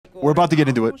We're about to get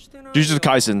into it. Jujutsu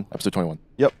Kaisen, episode 21.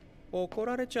 Yep.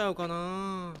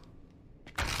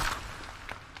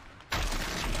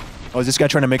 Oh, is this guy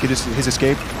trying to make it his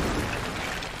escape?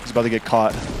 He's about to get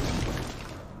caught.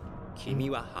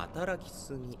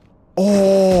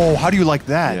 Oh, how do you like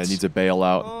that? Yeah, needs a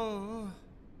bailout.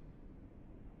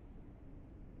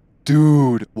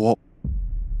 Dude, whoa.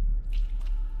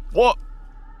 What?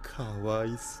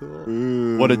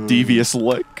 What a devious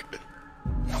lick.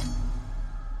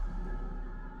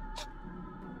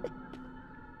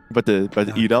 But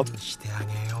to eat up?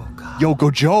 Yo,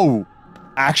 Gojo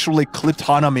actually clipped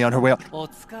Hanami on her way out.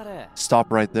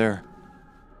 Stop right there.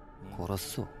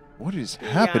 What is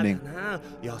happening?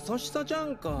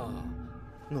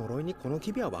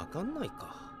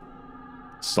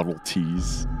 Subtle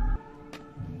tease.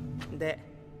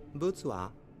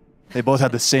 They both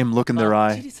had the same look in their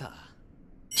eye.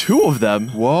 Two of them?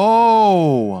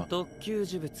 Whoa! Oh,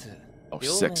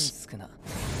 6.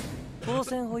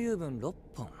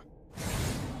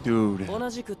 Dude.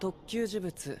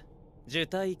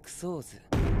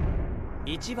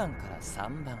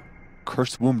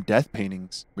 Cursed womb death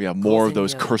paintings. We have more of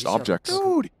those cursed objects.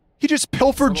 Dude, he just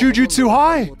pilfered Jujutsu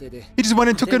High. He just went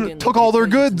and took all their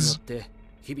goods.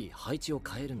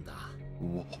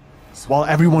 While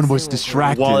everyone was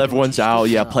distracted. While everyone's out,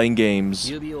 yeah, playing games.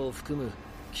 It's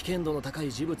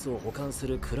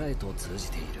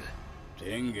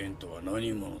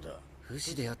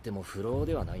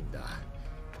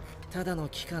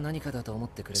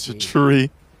a tree.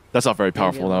 That's not very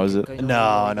powerful now, is it?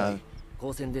 No, no.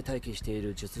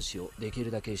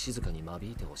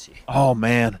 Oh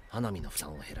man.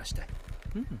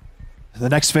 The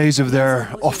next phase of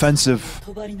their offensive.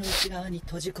 But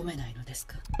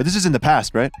this is in the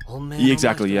past, right? Yeah,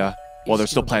 exactly, yeah. Well, they're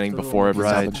still planning before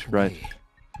everything happened. Right.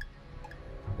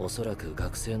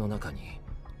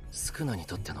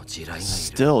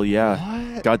 Still,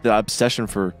 yeah. What? Got the obsession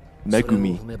for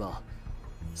Megumi.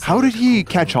 How did he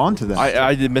catch on to that?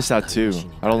 I did miss that too.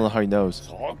 I don't know how he knows.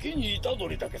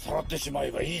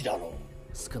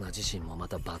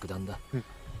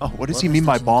 Oh, what does he mean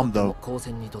by bomb, though?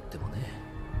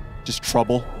 Just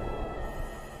trouble?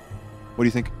 What do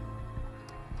you think?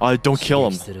 Don't kill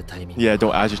him. Yeah,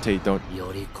 don't agitate. Don't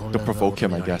provoke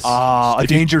him, I guess. A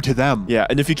danger to them. Yeah,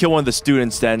 and if you kill one of the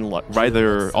students, then right,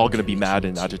 they're all gonna be mad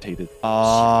and agitated.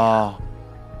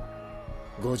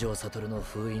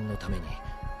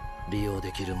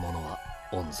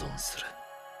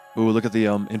 Ooh, look at the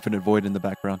infinite void in the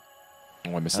background.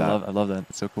 Oh, I missed that. I love that.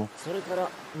 It's so cool.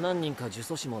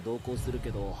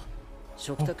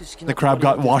 The crab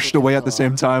got washed away at the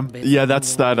same time. Yeah,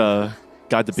 that's that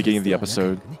guy at the beginning of the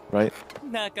episode, right?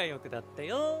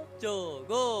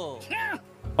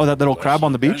 Oh, that little crab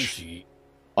on the beach?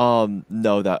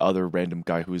 No, that other random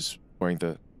guy who's wearing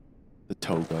the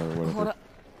toga or whatever.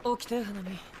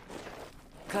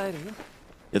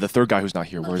 Yeah, the third guy who's not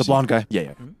here. Where's the blonde guy? Yeah,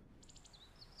 yeah.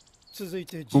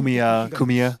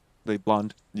 Kumiya, the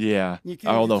blonde. Yeah, I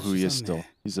don't know who he is still.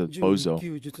 He's a bozo.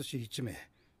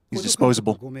 He's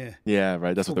disposable. Yeah,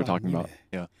 right. That's what they're talking about.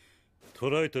 Yeah.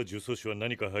 Well,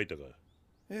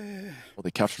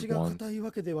 they captured one.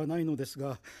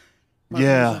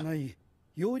 Yeah.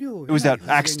 It was that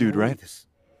axe dude, right?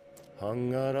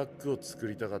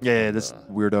 Yeah, this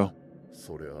weirdo.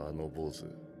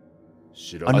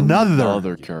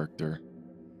 Another character.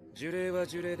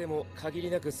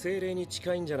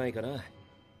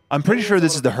 I'm pretty sure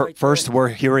this is the first we're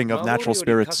hearing of natural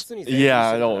spirits.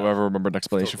 Yeah, I don't ever remember an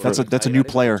explanation for it. That's a new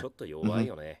player.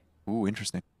 Mm-hmm. Ooh,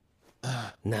 interesting.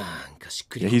 Yeah,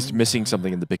 he's missing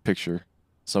something in the big picture.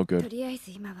 So good. And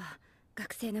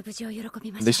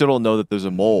they still don't know that there's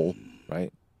a mole,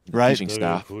 right? Right. Teaching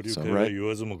staff. So, right.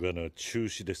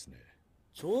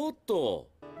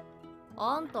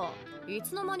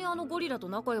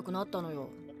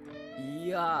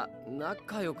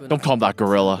 Don't call him that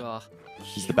gorilla.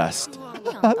 He's the best.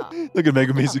 Look at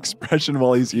Megumi's expression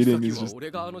while he's eating. He's just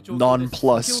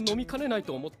nonplussed.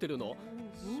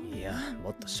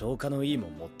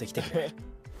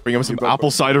 Bring him some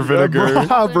apple cider vinegar.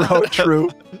 Bro,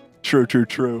 true. True.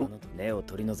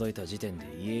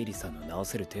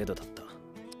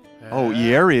 Oh,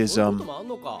 Ieri is,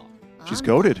 she's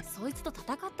goated.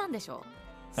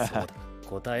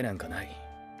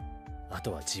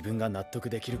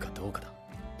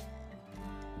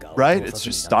 Right? It's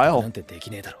just style.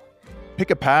 Pick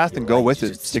a path and go with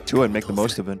it. Stick to it and make the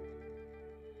most of it.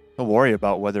 Don't worry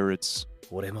about whether it's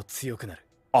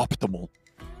optimal.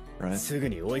 Right?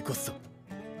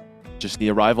 Just the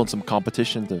arrival in some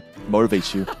competition to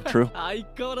motivate you. True.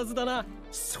 What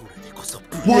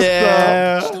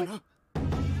the?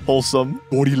 Wholesome.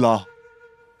 Gorilla.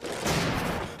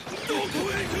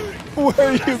 Where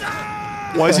are you?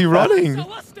 Why is he running?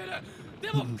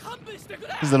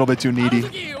 He's a little bit too needy.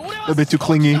 A little bit too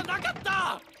clingy.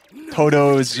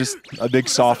 Todo is just a big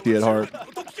softie at heart.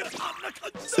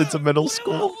 Since middle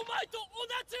school.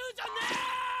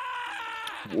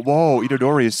 Whoa,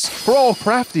 Itadori is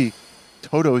crafty.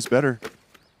 Todo is better.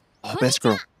 Oh, best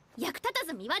girl.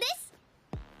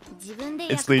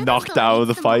 Instantly knocked out of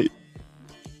the fight.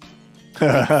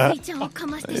 Yeah,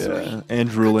 and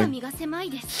drooling.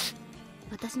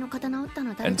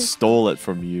 And stole it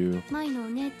from you.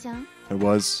 It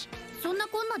was.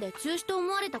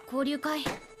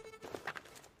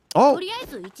 Oh!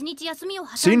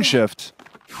 Scene shift.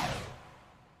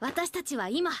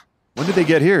 When did they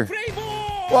get here?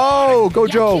 Whoa,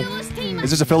 Gojo!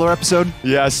 Is this a filler episode?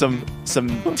 Yeah, some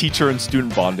teacher and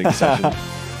student bonding session.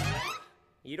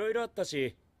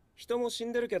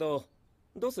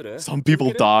 Some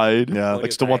people died. Yeah,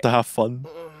 like still want to have fun.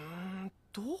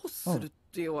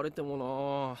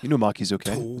 Inumaki's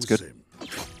okay. It's good.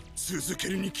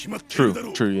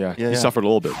 True, yeah. He suffered a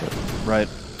little bit, but... Right.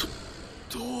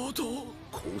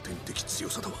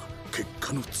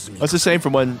 That's the same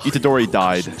from when Itadori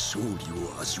died.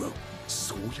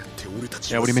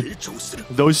 Yeah, what do you mean?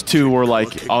 Those two were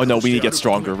like, oh no, we need to get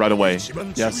stronger right away.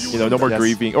 Yes. You know, no more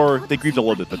grieving. Or they grieved a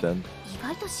little bit, but then...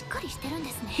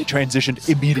 He transitioned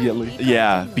immediately.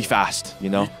 Yeah, be fast, you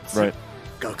know? Right.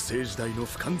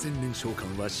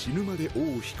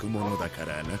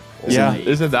 Yeah,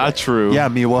 isn't that true? Yeah,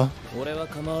 Miwa.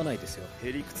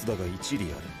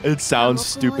 It sounds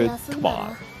stupid. Come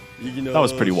on. That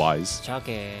was pretty wise.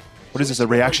 What is this, a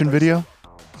reaction video?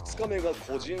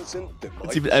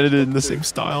 It's even edited in the same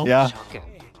style. Yeah.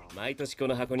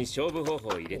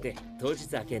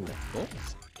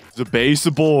 The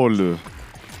baseball.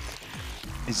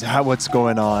 Is that what's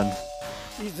going on?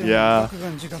 Yeah.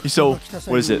 He's so,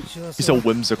 what is it? He's so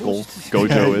whimsical,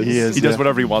 Gojo is. He is. He does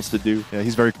whatever he wants to do. Yeah,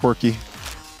 he's very quirky.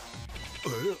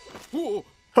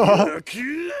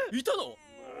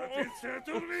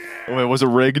 Wait, was it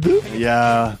rigged?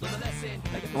 Yeah.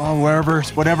 Well, whatever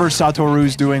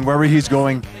Satoru's doing, wherever he's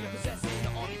going,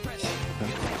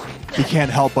 he can't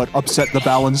help but upset the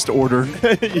balanced order.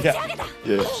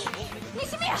 Yeah.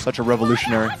 Such a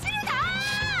revolutionary.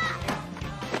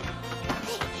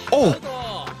 Oh!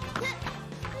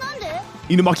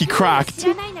 Inumaki cracked.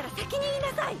 I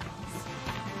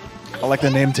like the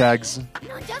name tags.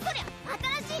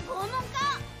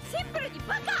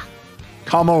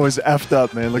 Kamo is effed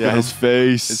up, man. Look at his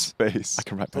face. His face. I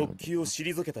can write that.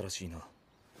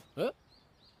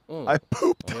 I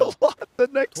pooped a lot the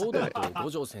next day.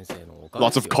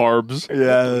 Lots of carbs.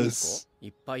 Yes.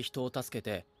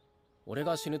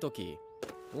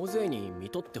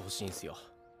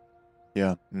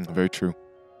 Yeah, very true.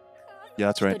 Yeah,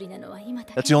 that's right.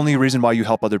 That's the only reason why you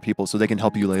help other people, so they can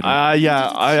help you later.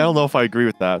 Yeah, I don't know if I agree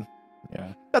with that.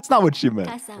 Yeah. That's not what she meant,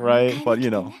 right? But, you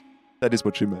know, that is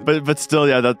what she meant. But still,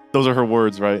 yeah, those are her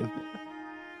words, right? I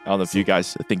don't know if you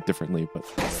guys think differently, but...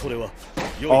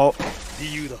 Oh.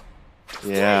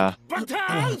 Yeah.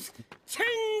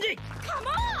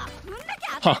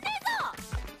 Huh.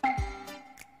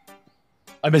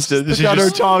 I missed it. She got her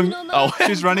tongue. Oh.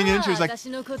 She's running in. She was like...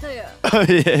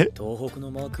 Yeah.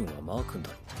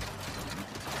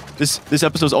 This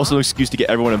episode is also an excuse to get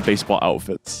everyone in baseball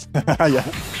outfits. Yeah.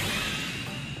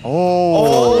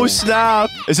 Oh, snap!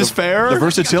 Is this fair? The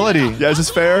versatility. Yeah, is this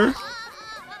fair?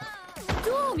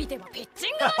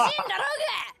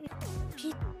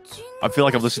 I feel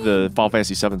like I'm listening to the Final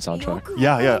Fantasy VII soundtrack.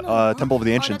 Yeah. Temple of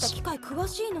the Ancients.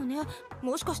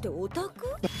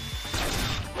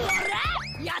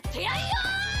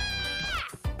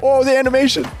 Oh, the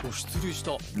animation!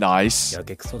 Nice.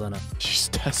 She's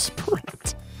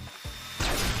desperate.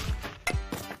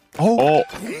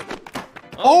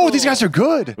 Oh, these guys are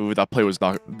good. Ooh, that play was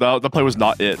not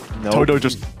it. Nope. Todo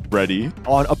just ready.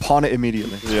 Upon it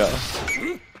immediately. Yeah.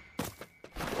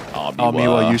 Oh,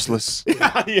 Miwa useless.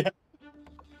 Yeah.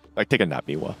 Like, take a nap,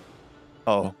 Miwa.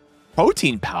 Oh.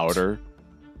 Protein powder?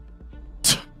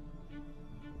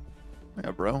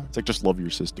 Yeah, bro. It's like, just love your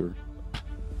sister.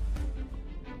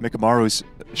 Mikamaru's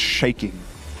shaking.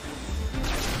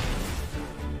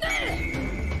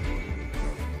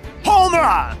 Home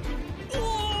run!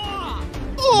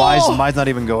 Mine's not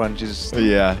even going. She's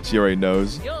yeah, she already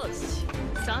knows.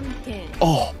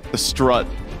 Oh, the strut.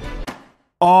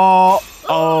 Oh,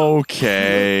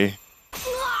 okay.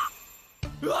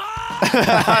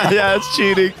 Yeah, it's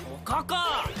cheating.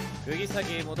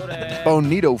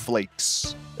 Bonito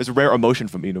flakes. It's a rare emotion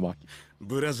from Inumaki.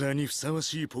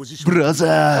 Brother.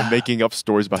 I'm making up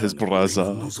stories about his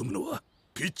brother.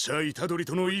 Dude,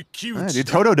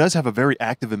 Toto does have a very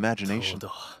active imagination.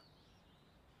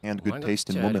 And good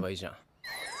taste in women.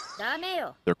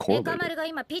 They're correlated.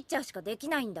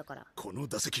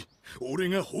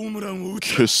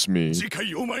 Kiss me.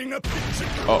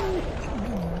 Oh.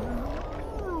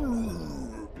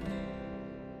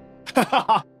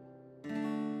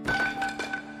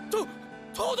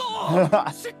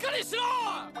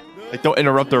 Like, don't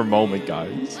interrupt their moment,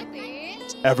 guys.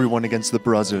 Everyone against the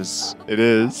brothers. It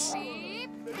is.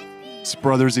 It's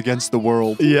brothers against the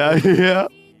world. Yeah, yeah.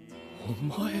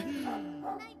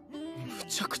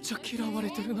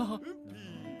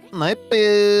 Might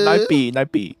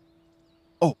be.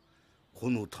 Oh.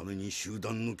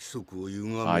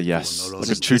 Ah, yes. Like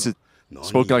a true,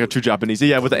 spoken like a true Japanese.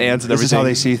 Yeah, with the ants and everything. This is how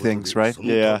they see things, right?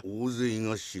 Yeah.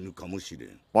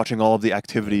 Watching all of the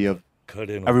activity of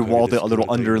all the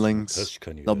little underlings,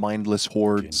 the mindless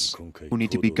hordes who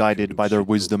need to be guided by their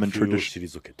wisdom and tradition.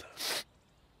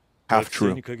 Half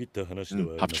true.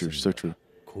 Half true, so true.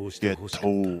 Get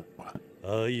told.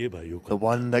 The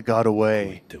one that got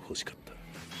away.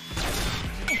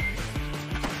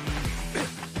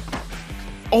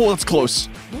 Oh, that's close.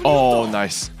 Oh,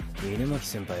 nice.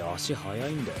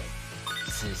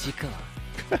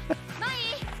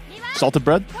 Salted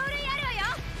bread?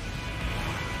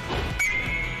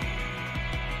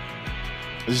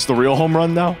 Is this the real home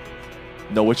run now?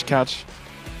 No witch catch?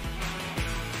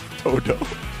 Toto.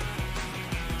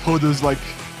 Toto's like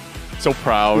so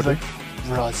proud. Like,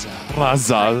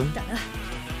 Raza.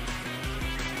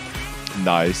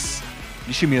 Nice.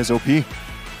 Nishimiya's OP.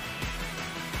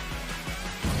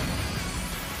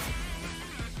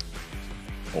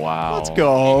 Wow. Let's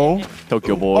go.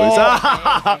 Tokyo boys.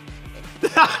 Oh.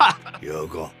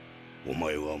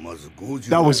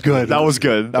 That was good. That was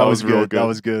good. That was real good. That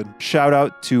was good. Shout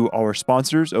out to our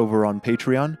sponsors over on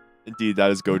Patreon. Indeed,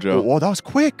 that is Gojo. Whoa, that was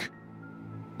quick.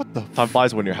 What the? Time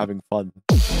flies when you're having fun.